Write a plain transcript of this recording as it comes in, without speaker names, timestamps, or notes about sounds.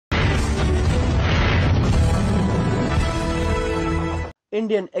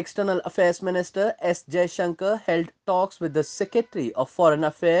Indian External Affairs Minister S. Jaishankar held talks with the Secretary of Foreign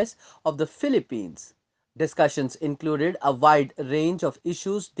Affairs of the Philippines. Discussions included a wide range of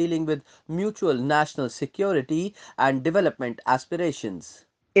issues dealing with mutual national security and development aspirations.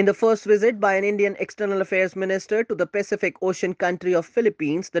 In the first visit by an Indian External Affairs Minister to the Pacific Ocean country of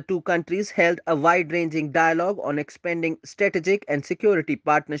Philippines, the two countries held a wide-ranging dialogue on expanding strategic and security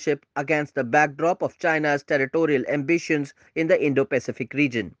partnership against the backdrop of China's territorial ambitions in the Indo-Pacific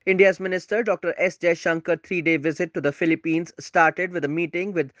region. India's Minister Dr. S. Jaishankar three-day visit to the Philippines started with a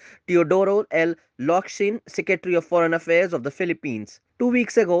meeting with Teodoro L. Locsin, Secretary of Foreign Affairs of the Philippines. 2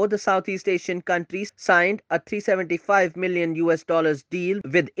 weeks ago, the Southeast Asian country signed a 375 million US dollars deal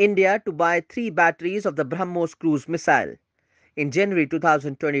with India to buy 3 batteries of the BrahMos cruise missile. In January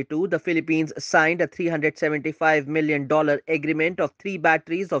 2022, the Philippines signed a $375 million agreement of 3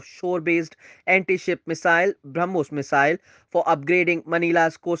 batteries of shore-based anti-ship missile BrahMos missile for upgrading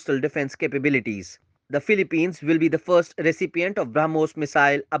Manila's coastal defense capabilities. The Philippines will be the first recipient of BrahMos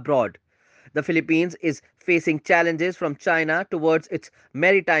missile abroad. The Philippines is facing challenges from China towards its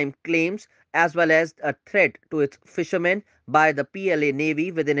maritime claims as well as a threat to its fishermen by the PLA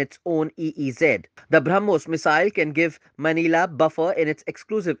Navy within its own EEZ. The BrahMos missile can give Manila buffer in its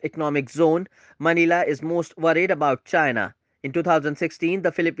exclusive economic zone. Manila is most worried about China. In 2016,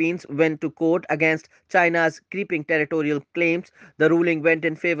 the Philippines went to court against China's creeping territorial claims. The ruling went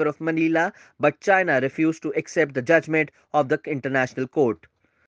in favor of Manila, but China refused to accept the judgment of the international court.